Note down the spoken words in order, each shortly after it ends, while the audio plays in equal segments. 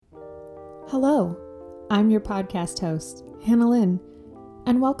Hello, I'm your podcast host, Hannah Lynn,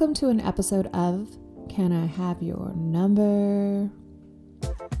 and welcome to an episode of Can I Have Your Number?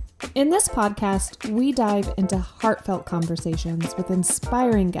 In this podcast, we dive into heartfelt conversations with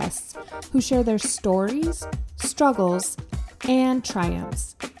inspiring guests who share their stories, struggles, and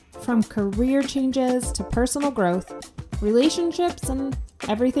triumphs, from career changes to personal growth, relationships, and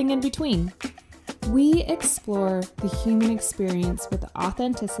everything in between. We explore the human experience with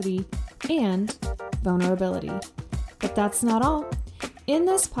authenticity and vulnerability. But that's not all. In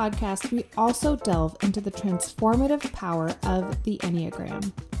this podcast, we also delve into the transformative power of the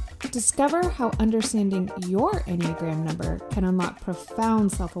Enneagram. Discover how understanding your Enneagram number can unlock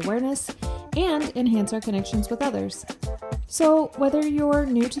profound self-awareness and enhance our connections with others. So whether you're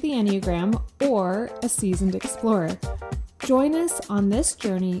new to the Enneagram or a seasoned explorer, join us on this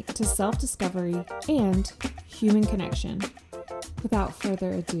journey to self-discovery and human connection. Without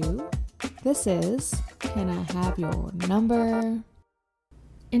further ado, this is Can I Have Your Number?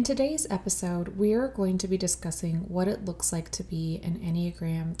 In today's episode, we are going to be discussing what it looks like to be an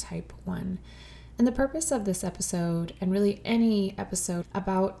Enneagram Type One. And the purpose of this episode, and really any episode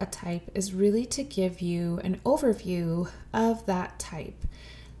about a type, is really to give you an overview of that type.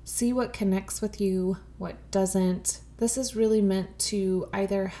 See what connects with you, what doesn't. This is really meant to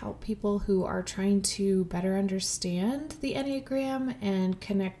either help people who are trying to better understand the Enneagram and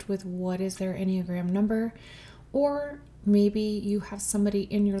connect with what is their Enneagram number, or maybe you have somebody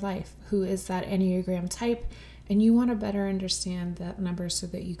in your life who is that Enneagram type and you want to better understand that number so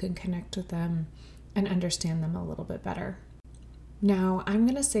that you can connect with them and understand them a little bit better. Now, I'm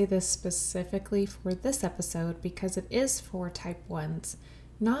going to say this specifically for this episode because it is for Type Ones.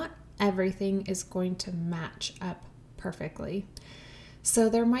 Not everything is going to match up perfectly. So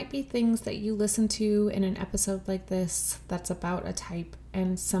there might be things that you listen to in an episode like this that's about a type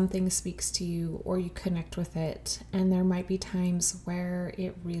and something speaks to you or you connect with it, and there might be times where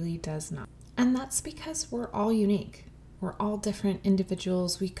it really does not. And that's because we're all unique. We're all different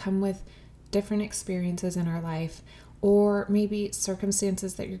individuals. We come with different experiences in our life, or maybe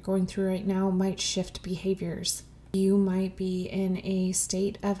circumstances that you're going through right now might shift behaviors. You might be in a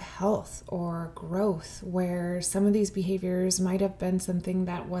state of health or growth where some of these behaviors might have been something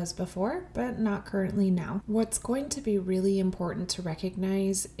that was before, but not currently now. What's going to be really important to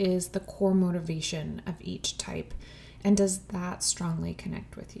recognize is the core motivation of each type, and does that strongly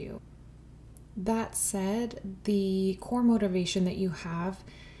connect with you? That said, the core motivation that you have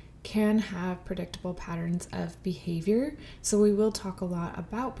can have predictable patterns of behavior, so we will talk a lot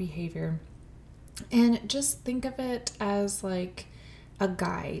about behavior. And just think of it as like a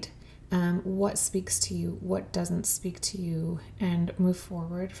guide. What speaks to you, what doesn't speak to you, and move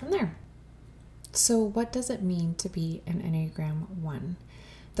forward from there. So what does it mean to be an Enneagram 1?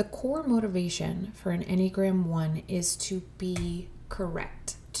 The core motivation for an Enneagram 1 is to be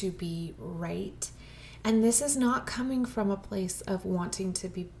correct, to be right. And this is not coming from a place of wanting to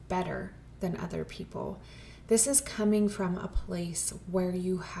be better than other people. This is coming from a place where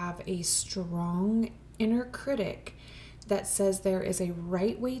you have a strong inner critic that says there is a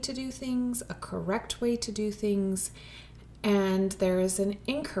right way to do things, a correct way to do things, and there is an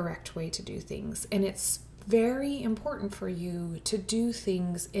incorrect way to do things. And it's very important for you to do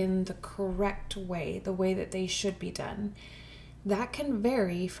things in the correct way, the way that they should be done. That can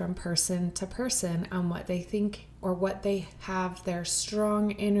vary from person to person on what they think or what they have their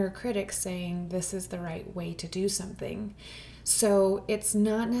strong inner critic saying this is the right way to do something. So it's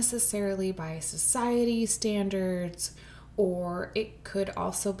not necessarily by society standards, or it could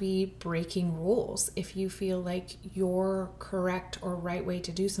also be breaking rules. If you feel like your correct or right way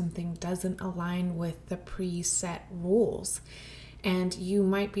to do something doesn't align with the preset rules, and you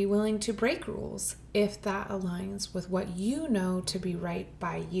might be willing to break rules if that aligns with what you know to be right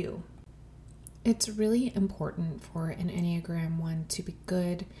by you. It's really important for an Enneagram 1 to be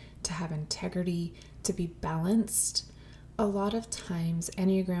good, to have integrity, to be balanced. A lot of times,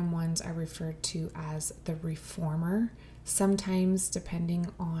 Enneagram 1s are referred to as the reformer. Sometimes, depending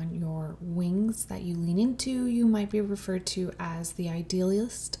on your wings that you lean into, you might be referred to as the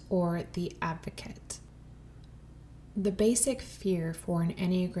idealist or the advocate. The basic fear for an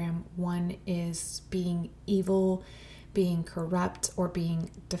Enneagram 1 is being evil, being corrupt, or being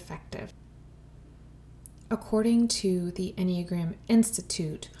defective. According to the Enneagram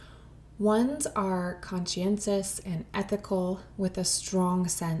Institute, 1s are conscientious and ethical with a strong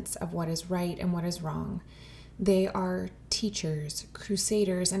sense of what is right and what is wrong. They are teachers,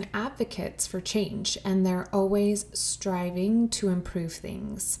 crusaders, and advocates for change, and they're always striving to improve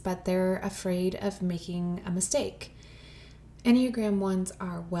things, but they're afraid of making a mistake. Enneagram ones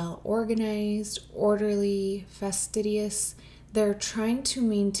are well organized, orderly, fastidious. They're trying to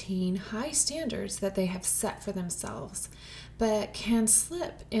maintain high standards that they have set for themselves, but can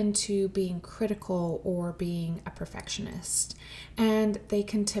slip into being critical or being a perfectionist. And they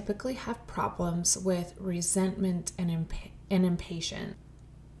can typically have problems with resentment and impatience.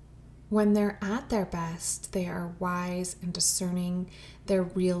 When they're at their best, they are wise and discerning, they're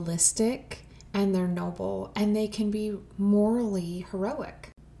realistic, and they're noble, and they can be morally heroic.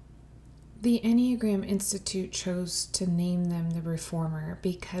 The Enneagram Institute chose to name them the Reformer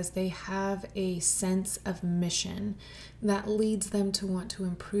because they have a sense of mission that leads them to want to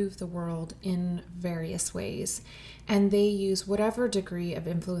improve the world in various ways, and they use whatever degree of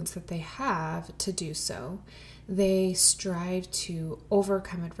influence that they have to do so. They strive to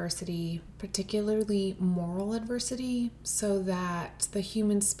overcome adversity, particularly moral adversity, so that the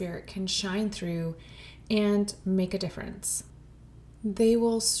human spirit can shine through and make a difference. They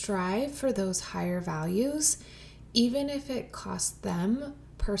will strive for those higher values, even if it costs them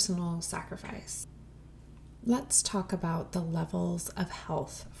personal sacrifice. Let's talk about the levels of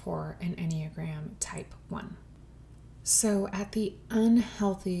health for an Enneagram Type 1. So at the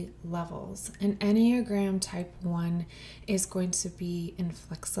unhealthy levels, an Enneagram Type 1 is going to be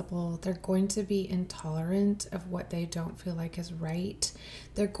inflexible. They're going to be intolerant of what they don't feel like is right.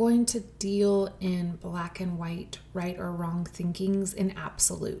 They're going to deal in black and white, right or wrong thinkings in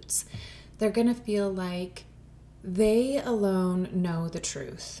absolutes. They're going to feel like they alone know the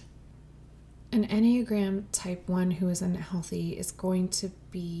truth. An Enneagram Type 1 who is unhealthy is going to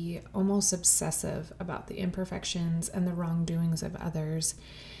be almost obsessive about the imperfections and the wrongdoings of others,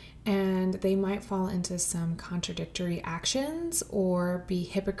 and they might fall into some contradictory actions or be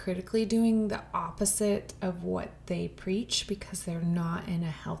hypocritically doing the opposite of what they preach because they're not in a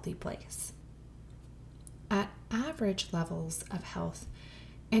healthy place. At average levels of health,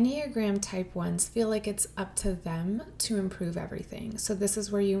 Enneagram Type 1s feel like it's up to them to improve everything. So this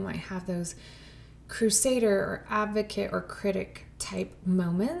is where you might have those crusader or advocate or critic type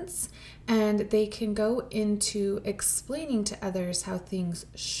moments, and they can go into explaining to others how things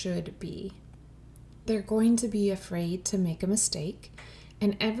should be. They're going to be afraid to make a mistake,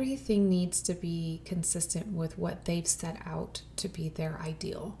 and everything needs to be consistent with what they've set out to be their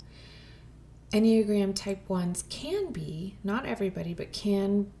ideal. Enneagram Type 1s can be, not everybody, but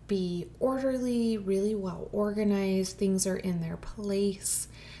can be orderly, really well organized. Things are in their place.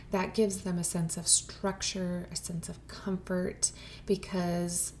 That gives them a sense of structure, a sense of comfort,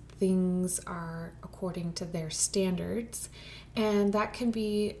 because things are according to their standards. And that can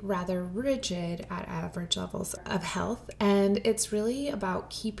be rather rigid at average levels of health. And it's really about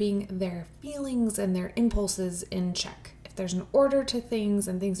keeping their feelings and their impulses in check. If there's an order to things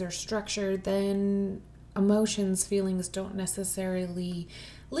and things are structured, then emotions, feelings don't necessarily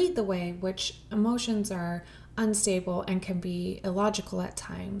lead the way, which emotions are unstable and can be illogical at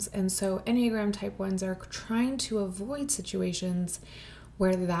times. And so Enneagram Type 1s are trying to avoid situations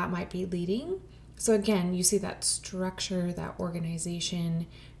where that might be leading. So again, you see that structure, that organization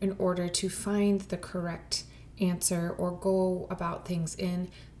in order to find the correct answer or go about things in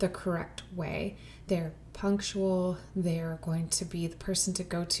the correct way. They're punctual. They're going to be the person to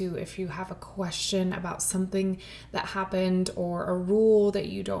go to if you have a question about something that happened or a rule that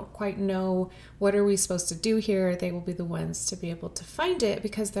you don't quite know. What are we supposed to do here? They will be the ones to be able to find it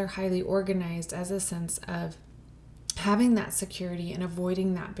because they're highly organized as a sense of having that security and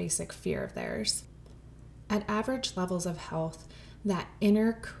avoiding that basic fear of theirs. At average levels of health, that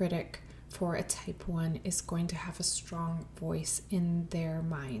inner critic for a Type 1 is going to have a strong voice in their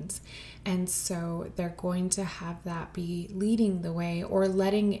minds. And so they're going to have that be leading the way or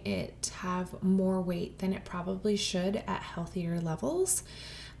letting it have more weight than it probably should at healthier levels.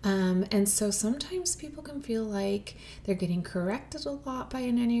 And so sometimes people can feel like they're getting corrected a lot by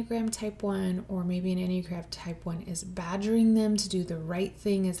an Enneagram Type 1, or maybe an Enneagram Type 1 is badgering them to do the right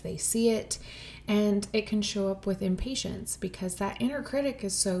thing as they see it. And it can show up with impatience because that inner critic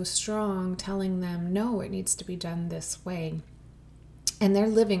is so strong, telling them, no, it needs to be done this way. And they're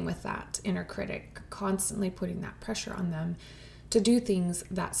living with that inner critic, constantly putting that pressure on them to do things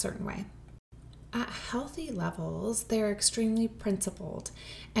that certain way. At healthy levels, they're extremely principled,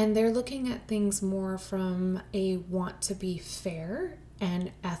 and they're looking at things more from a want to be fair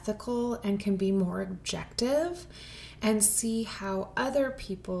and ethical, and can be more objective and see how other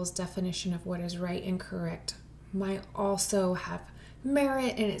people's definition of what is right and correct might also have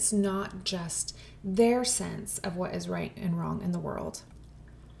merit, and it's not just their sense of what is right and wrong in the world.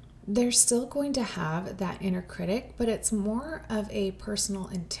 They're still going to have that inner critic, but it's more of a personal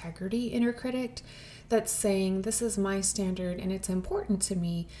integrity inner critic. that's saying this is my standard and it's important to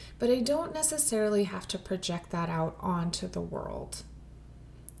me, but I don't necessarily have to project that out onto the world.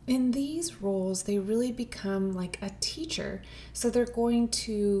 In these roles, they really become like a teacher. So they're going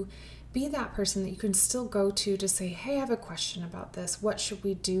to be that person that you can still go to say, hey, I have a question about this. What should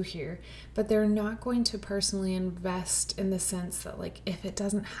we do here? But they're not going to personally invest in the sense that, like, if it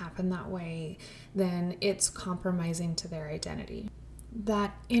doesn't happen that way, then it's compromising to their identity.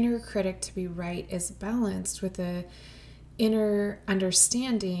 That inner critic, to be right, is balanced with the inner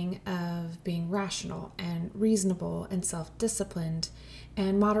understanding of being rational and reasonable and self-disciplined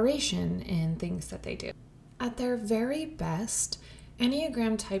and moderation in things that they do. At their very best,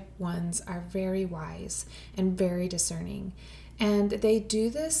 Enneagram Type Ones are very wise and very discerning, and they do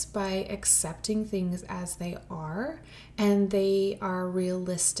this by accepting things as they are, and they are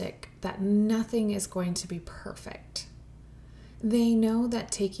realistic that nothing is going to be perfect. They know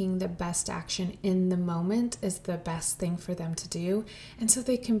that taking the best action in the moment is the best thing for them to do, and so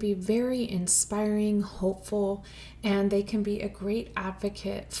they can be very inspiring, hopeful, and they can be a great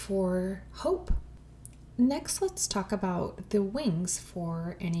advocate for hope. Next, let's talk about the wings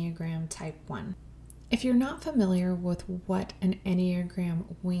for Enneagram Type 1. If you're not familiar with what an Enneagram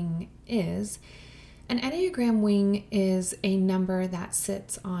wing is, an Enneagram wing is a number that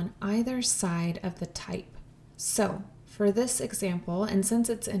sits on either side of the type. So, for this example, and since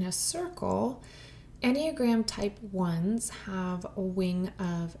it's in a circle, Enneagram Type Ones have a wing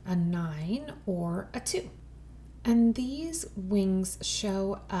of a 9 or a 2. And these wings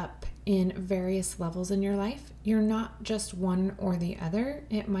show up in various levels in your life. You're not just one or the other.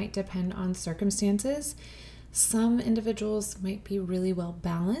 It might depend on circumstances. Some individuals might be really well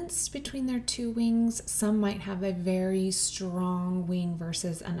balanced between their two wings. Some might have a very strong wing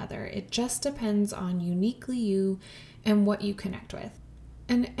versus another. It just depends on uniquely you and what you connect with.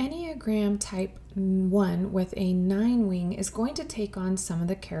 An Enneagram Type 1 with a 9 wing is going to take on some of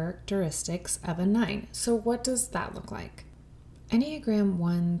the characteristics of a 9. So what does that look like? Enneagram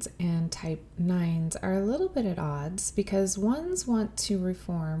 1s and Type 9s are a little bit at odds because 1s want to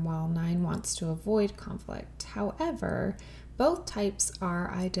reform while 9 wants to avoid conflict. However, both types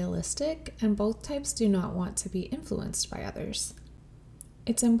are idealistic and both types do not want to be influenced by others.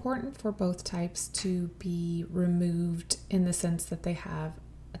 It's important for both types to be removed in the sense that they have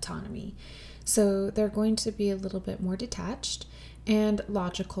autonomy. So they're going to be a little bit more detached and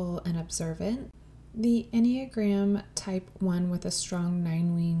logical and observant. The Enneagram Type 1 with a strong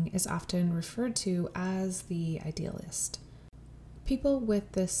 9 wing is often referred to as the idealist. People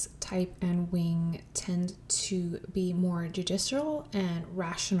with this type and wing tend to be more judicial and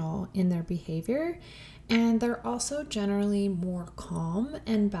rational in their behavior, and they're also generally more calm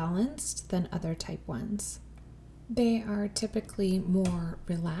and balanced than other Type 1s. They are typically more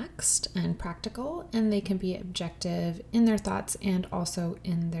relaxed and practical, and they can be objective in their thoughts and also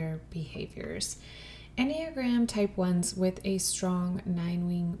in their behaviors. Enneagram Type 1s with a strong 9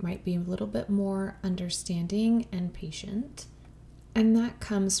 wing might be a little bit more understanding and patient. And that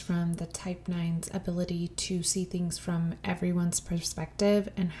comes from the Type 9's ability to see things from everyone's perspective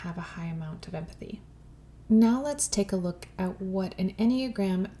and have a high amount of empathy. Now let's take a look at what an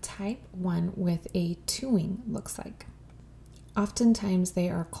Enneagram Type 1 with a 2 wing looks like. Oftentimes they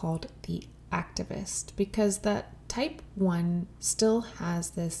are called the activist because that Type 1 still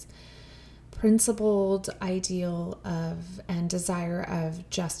has this principled ideal of and desire of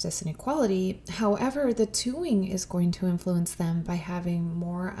justice and equality. However, the 2 wing is going to influence them by having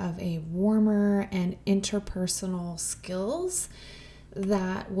more of a warmer and interpersonal skills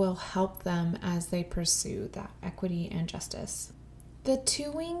that will help them as they pursue that equity and justice. The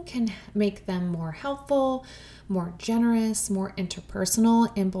 2 wing can make them more helpful, more generous, more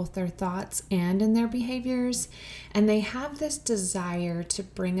interpersonal in both their thoughts and in their behaviors. And they have this desire to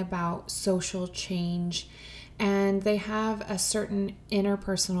bring about social change, and they have a certain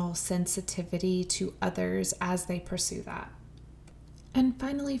interpersonal sensitivity to others as they pursue that. And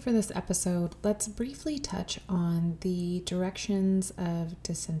finally, for this episode, let's briefly touch on the directions of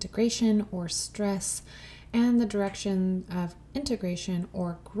disintegration or stress and the direction of integration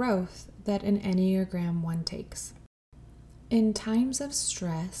or growth that an Enneagram 1 takes. In times of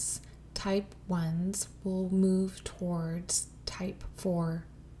stress, Type 1s will move towards Type 4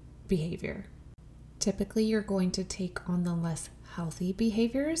 behavior. Typically, you're going to take on the less healthy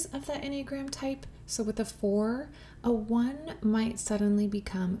behaviors of that Enneagram type. So with a 4, a 1 might suddenly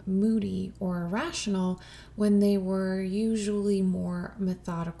become moody or irrational when they were usually more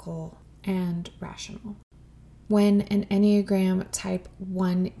methodical and rational. When an Enneagram Type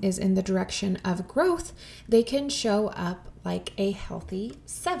 1 is in the direction of growth, they can show up like a healthy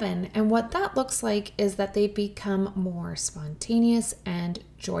 7. And what that looks like is that they become more spontaneous and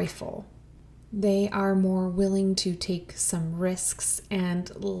joyful. They are more willing to take some risks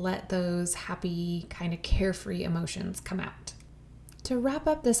and let those happy, kind of carefree emotions come out. To wrap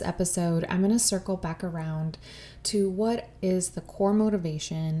up this episode, I'm going to circle back around to what is the core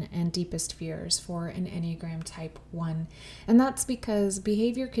motivation and deepest fears for an Enneagram Type 1. And that's because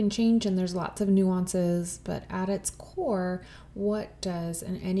behavior can change and there's lots of nuances, but at its core, what does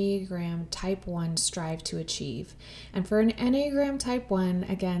an Enneagram Type 1 strive to achieve? And for an Enneagram Type 1,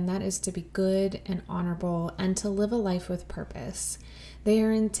 again, that is to be good and honorable and to live a life with purpose. They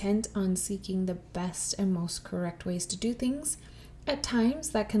are intent on seeking the best and most correct ways to do things. At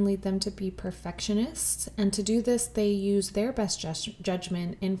times, that can lead them to be perfectionists, and to do this, they use their best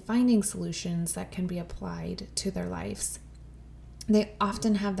judgment in finding solutions that can be applied to their lives. They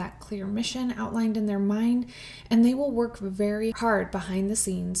often have that clear mission outlined in their mind, and they will work very hard behind the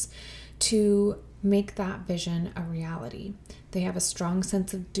scenes to make that vision a reality. They have a strong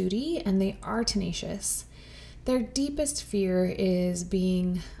sense of duty, and they are tenacious. Their deepest fear is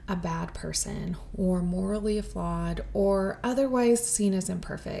being a bad person or morally flawed or otherwise seen as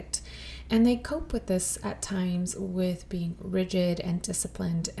imperfect. And they cope with this at times with being rigid and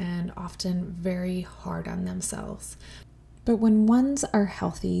disciplined and often very hard on themselves. But when ones are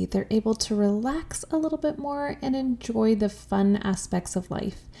healthy, they're able to relax a little bit more and enjoy the fun aspects of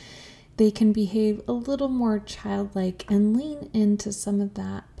life. They can behave a little more childlike and lean into some of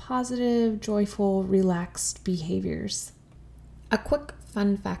that positive, joyful, relaxed behaviors. A quick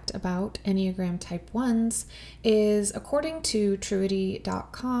fun fact about Enneagram Type 1s is, according to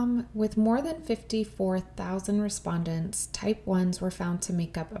Truity.com, with more than 54,000 respondents, Type 1s were found to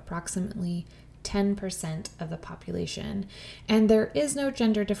make up approximately 10% of the population. And there is no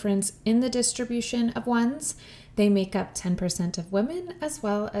gender difference in the distribution of ones. They make up 10% of women as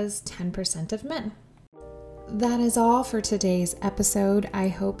well as 10% of men. That is all for today's episode. I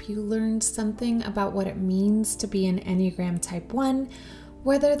hope you learned something about what it means to be an Enneagram Type 1,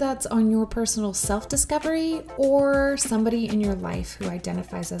 whether that's on your personal self-discovery or somebody in your life who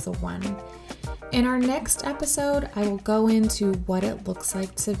identifies as a 1. In our next episode, I will go into what it looks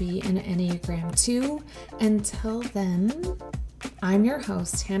like to be an Enneagram 2. Until then, I'm your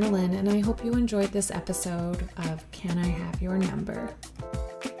host, Hannah Lynn, and I hope you enjoyed this episode of Can I Have Your Number?